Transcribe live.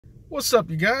What's up,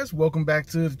 you guys? Welcome back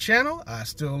to the channel. I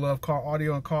still love car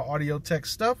audio and car audio tech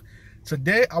stuff.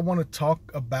 Today I want to talk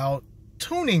about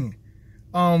tuning.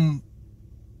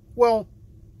 Well,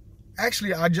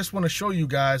 actually I just want to show you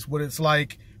guys what it's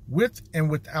like with and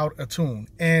without a tune.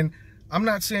 And I'm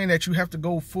not saying that you have to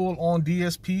go full on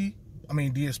DSP. I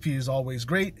mean, DSP is always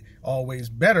great, always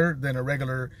better than a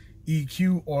regular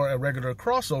EQ or a regular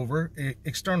crossover,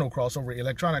 external crossover,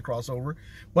 electronic crossover.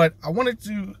 But I wanted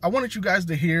you guys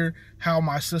to hear how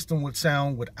my system would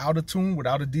sound without a tune,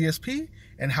 without a DSP,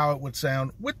 and how it would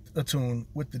sound with a tune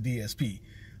with the DSP.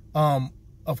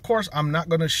 Of course, I'm not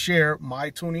going to share my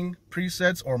tuning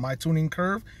presets or my tuning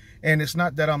curve, and it's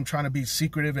not that I'm trying to be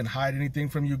secretive and hide anything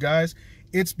from you guys.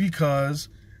 It's because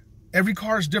every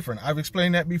car is different. I've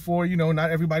explained that before. You know, not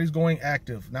everybody's going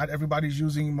active. Not everybody's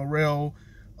using Morel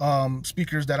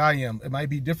speakers that I am. It might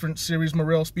be different series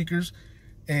Morel speakers,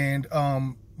 and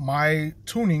my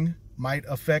tuning might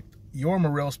affect your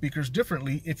Morel speakers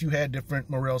differently if you had different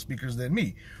Morel speakers than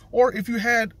me, or if you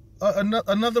had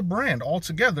another brand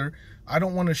altogether. I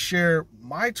don't want to share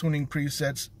my tuning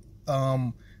presets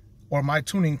or my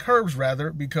tuning curves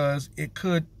rather, because it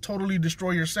could totally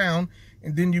destroy your sound,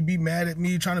 and then you'd be mad at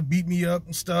me trying to beat me up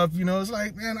and stuff. You know, it's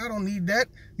like, man, I don't need that.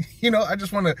 You know, I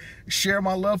just want to share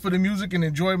my love for the music and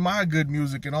enjoy my good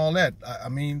music and all that. I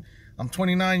mean, I'm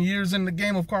 29 years in the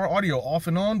game of car audio, off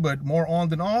and on, but more on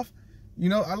than off. You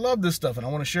know, I love this stuff and I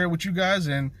want to share it with you guys.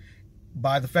 And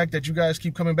by the fact that you guys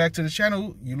keep coming back to the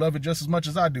channel, you love it just as much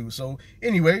as I do. So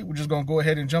anyway, we're just going to go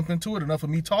ahead and jump into it. Enough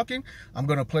of me talking. I'm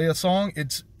going to play a song.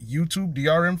 It's YouTube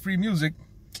DRM free music.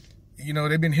 You know,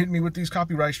 they've been hitting me with these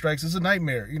copyright strikes. It's a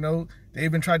nightmare. You know, they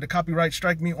even tried to copyright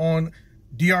strike me on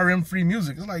DRM free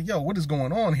music. It's like, yo, what is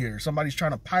going on here? Somebody's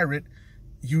trying to pirate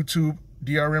YouTube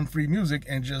DRM free music,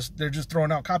 and they're just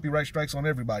throwing out copyright strikes on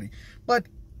everybody. But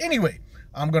anyway,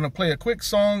 I'm going to play a quick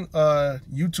song,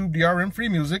 YouTube DRM free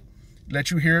music. Let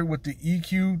you hear it with the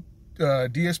EQ,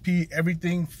 DSP,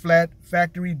 everything flat,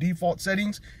 factory default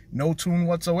settings, no tune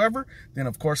whatsoever. Then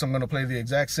of course I'm going to play the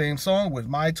exact same song with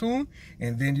my tune,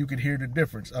 and then you could hear the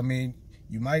difference. I mean,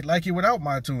 you might like it without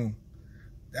my tune.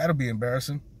 That'll be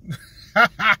embarrassing.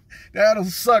 That'll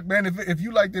suck, man. If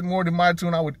you liked it more than my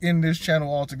tune, I would end this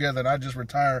channel altogether and I'd just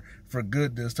retire for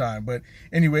good this time. But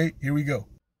anyway, here we go.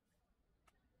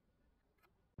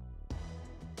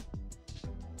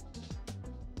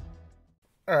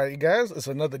 All right, you guys, it's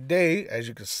another day. As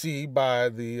you can see by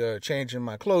the change in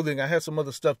my clothing, I had some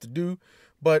other stuff to do,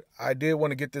 but I did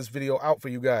want to get this video out for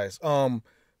you guys.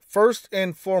 First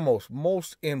and foremost,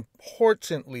 most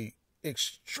importantly,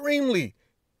 extremely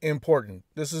important.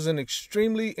 This is an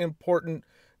extremely important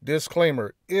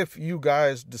disclaimer. If you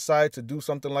guys decide to do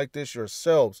something like this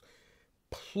yourselves,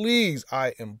 please,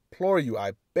 I implore you,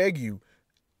 I beg you,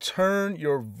 turn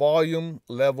your volume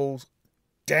levels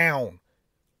down.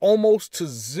 Almost to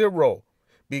zero,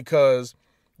 because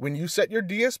when you set your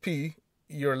DSP,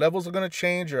 your levels are going to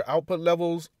change, your output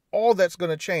levels, all that's going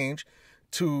to change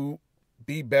to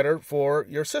be better for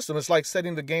your system. It's like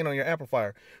setting the gain on your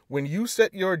amplifier. When you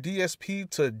set your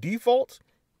DSP to default,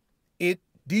 it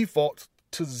defaults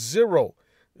to 0.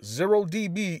 0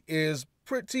 dB is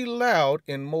pretty loud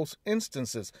in most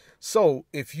instances. So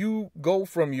if you go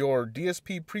from your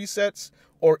DSP presets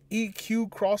or EQ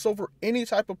crossover, any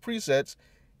type of presets,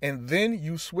 and then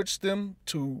you switch them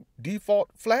to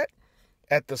default flat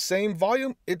at the same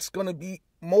volume, it's going to be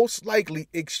most likely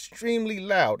extremely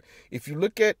loud. If you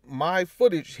look at my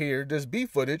footage here, this B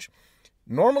footage,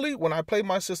 normally when I play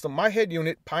my system, my head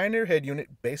unit, Pioneer head unit,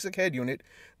 basic head unit,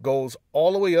 goes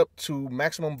all the way up to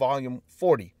maximum volume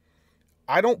 40.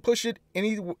 I don't push it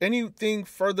anything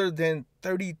further than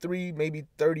 33, maybe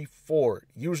 34,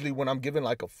 usually when I'm giving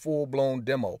like a full-blown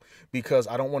demo, because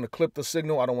I don't want to clip the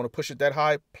signal. I don't want to push it that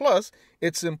high. Plus,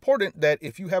 it's important that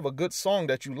if you have a good song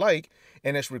that you like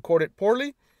and it's recorded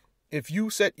poorly, if you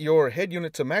set your head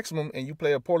unit to maximum and you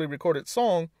play a poorly recorded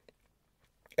song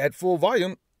at full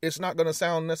volume, it's not going to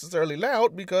sound necessarily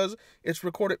loud because it's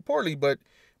recorded poorly. But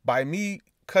by me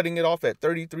cutting it off at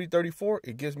 33, 34,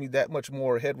 it gives me that much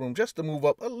more headroom just to move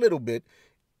up a little bit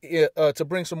to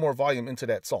bring some more volume into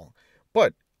that song.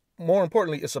 But more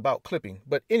importantly, it's about clipping.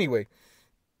 But anyway,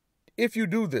 if you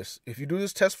do this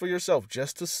test for yourself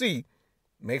just to see,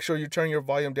 make sure you turn your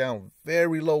volume down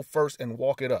very low first and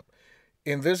walk it up.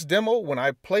 In this demo, when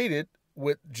I played it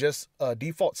with just a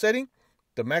default setting,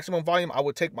 the maximum volume I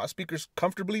would take my speakers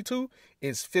comfortably to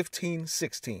is 15,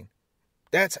 16.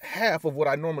 That's half of what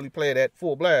I normally play it at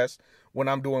full blast when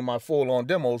I'm doing my full-on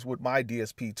demos with my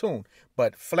DSP tune.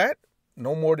 But flat,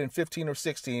 no more than 15 or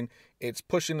 16. It's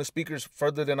pushing the speakers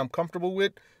further than I'm comfortable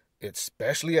with,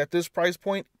 especially at this price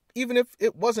point. even if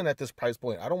it wasn't at this price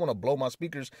point. I don't want to blow my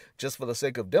speakers just for the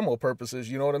sake of demo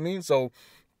purposes, you know what I mean? So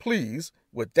please,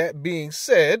 with that being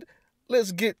said,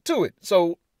 let's get to it.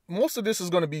 So most of this is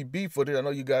going to be B footage. I know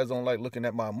you guys don't like looking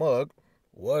at my mug.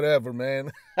 Whatever,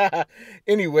 man.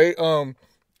 Anyway,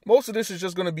 most of this is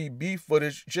just going to be B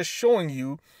footage, just showing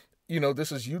you, you know,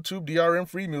 this is YouTube DRM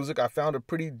free music. I found a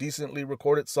pretty decently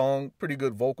recorded song, pretty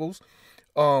good vocals.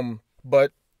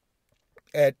 But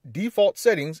at default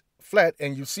settings, flat,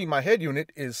 and you see my head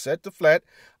unit is set to flat.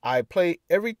 I play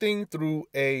everything through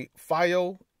a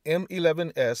FiO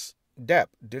M11S DAP,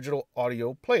 digital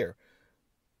audio player.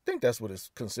 I think that's what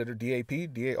it's considered,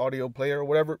 DAP, DA audio player or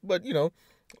whatever. But, you know,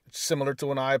 similar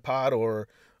to an iPod or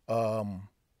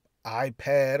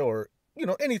iPad or, you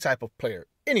know, any type of player.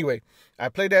 Anyway, I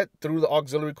play that through the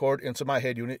auxiliary cord into my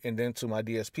head unit and then to my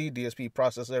DSP. DSP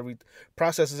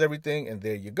processes everything, and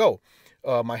there you go.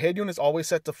 My head unit is always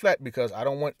set to flat because I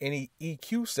don't want any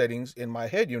EQ settings in my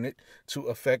head unit to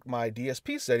affect my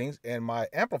DSP settings, and my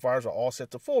amplifiers are all set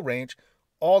to full range.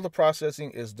 All the processing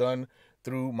is done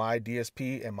through my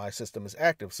DSP and my system is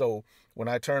active. So when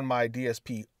I turn my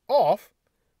DSP off,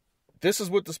 this is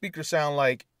what the speakers sound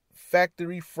like.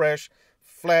 Factory fresh,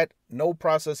 flat, no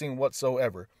processing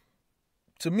whatsoever.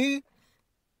 To me,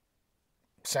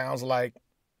 sounds like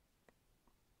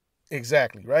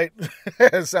exactly, right?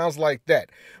 It sounds like that.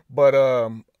 But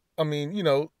I mean, you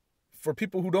know, for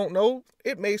people who don't know,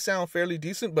 it may sound fairly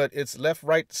decent, but it's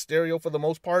left-right stereo for the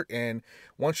most part. And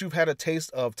once you've had a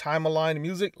taste of time-aligned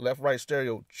music, left-right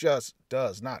stereo just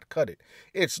does not cut it.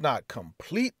 It's not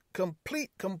complete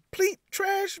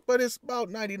trash, but it's about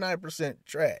 99%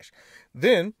 trash.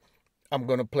 Then I'm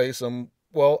going to play some,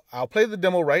 well, I'll play the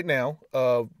demo right now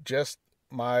of just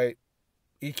my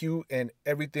EQ and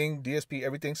everything, DSP,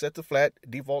 everything set to flat,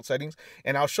 default settings.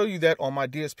 And I'll show you that on my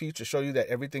DSP to show you that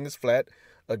everything is flat.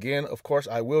 Again, of course,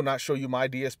 I will not show you my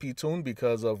DSP tune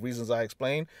because of reasons I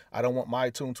explained. I don't want my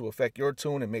tune to affect your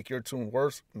tune and make your tune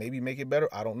worse, maybe make it better.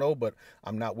 I don't know, but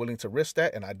I'm not willing to risk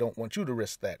that, and I don't want you to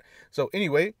risk that. So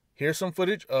anyway, here's some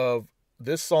footage of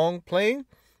this song playing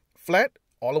flat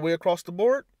all the way across the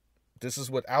board. This is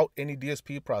without any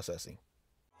DSP processing.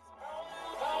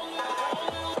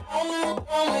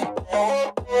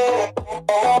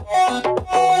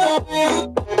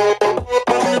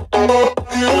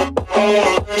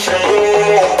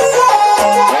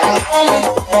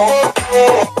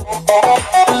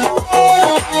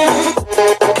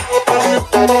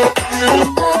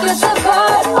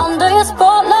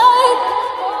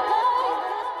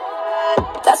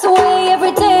 That's the way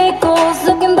every day goes.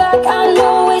 Looking back, I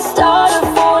know we started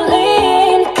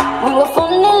falling. We were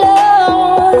falling in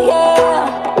love, yeah.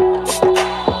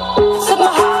 Took my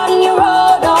heart and you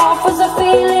rode off. Was a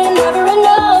feeling never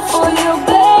enough for you,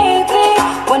 baby?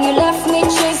 When you left me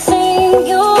chasing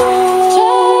you,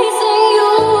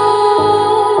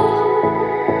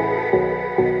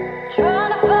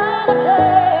 trying to find a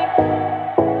place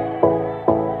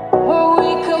where we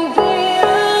can be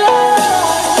alone.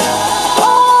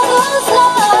 All those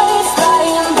nights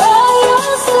lying by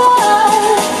your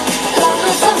side, like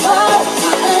it's a vibe,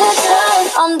 feeling shine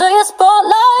under your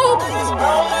spotlight.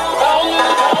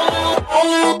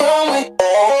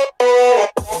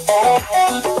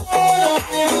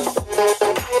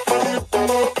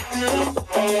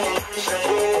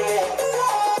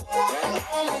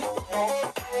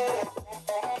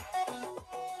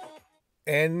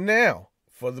 And now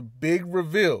for the big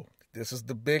reveal. This is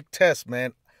the big test,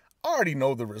 man. I already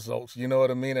know the results, you know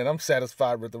what I mean? And I'm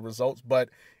satisfied with the results, but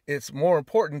it's more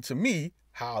important to me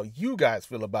how you guys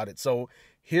feel about it. So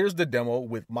here's the demo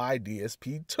with my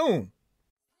DSP tune.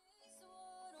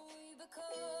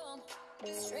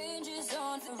 Strangers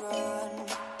on the run,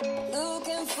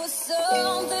 looking for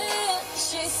something,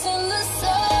 chasing the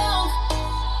sun.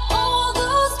 All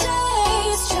those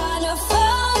days trying to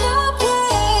find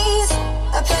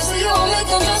a place where you only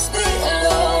can just be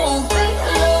alone,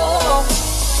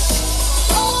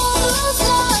 All those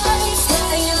nights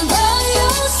lying by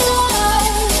your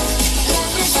side,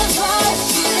 like it's a vibe,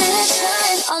 feeling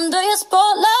shine under your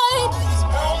spotlight.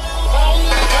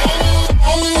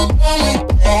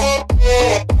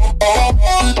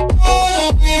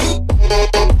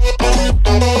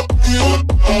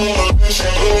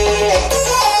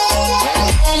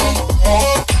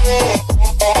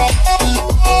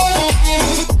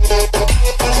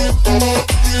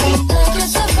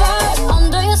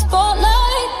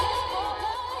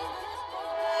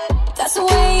 That's the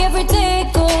way every day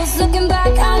goes. Looking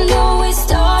back, I know we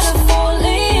started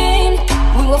falling.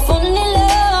 We were falling in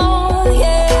love,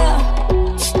 yeah.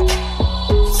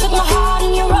 Took my heart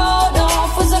and you rode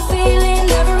off. Was a feeling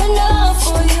never enough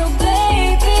for you,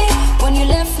 baby?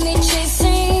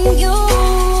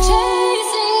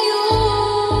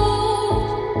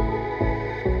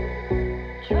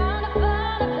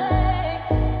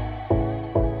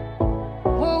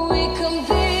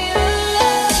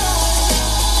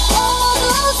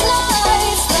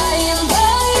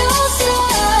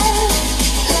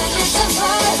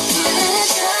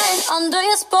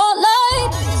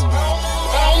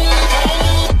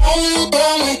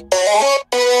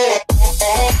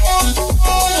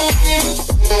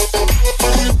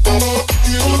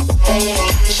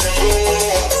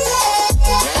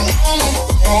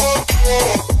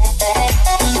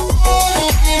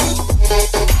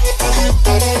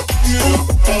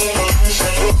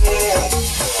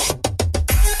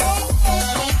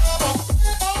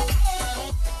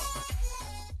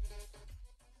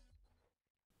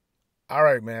 All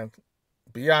right, man.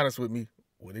 Be honest with me.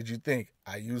 What did you think?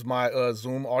 I used my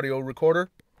Zoom audio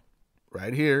recorder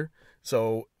right here.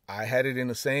 So I had it in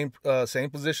the same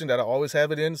position that I always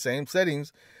have it in, same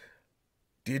settings.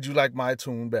 Did you like my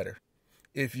tune better?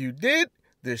 If you did,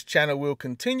 this channel will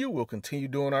continue. We'll continue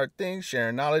doing our thing,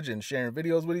 sharing knowledge and sharing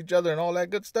videos with each other and all that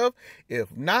good stuff.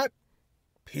 If not,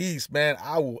 peace, man.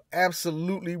 I will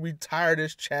absolutely retire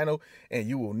this channel and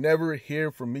you will never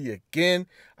hear from me again.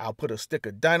 I'll put a stick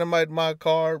of dynamite in my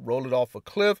car, roll it off a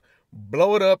cliff,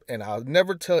 blow it up, and I'll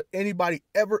never tell anybody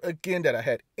ever again that I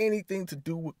had anything to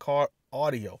do with car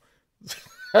audio.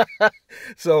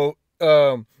 So,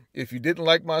 if you didn't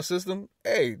like my system,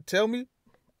 hey, tell me.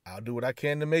 I'll do what I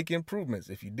can to make improvements.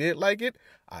 If you did like it,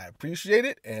 I appreciate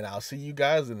it, and I'll see you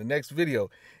guys in the next video.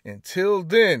 Until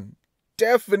then,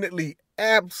 definitely,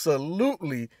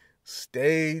 absolutely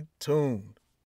stay tuned.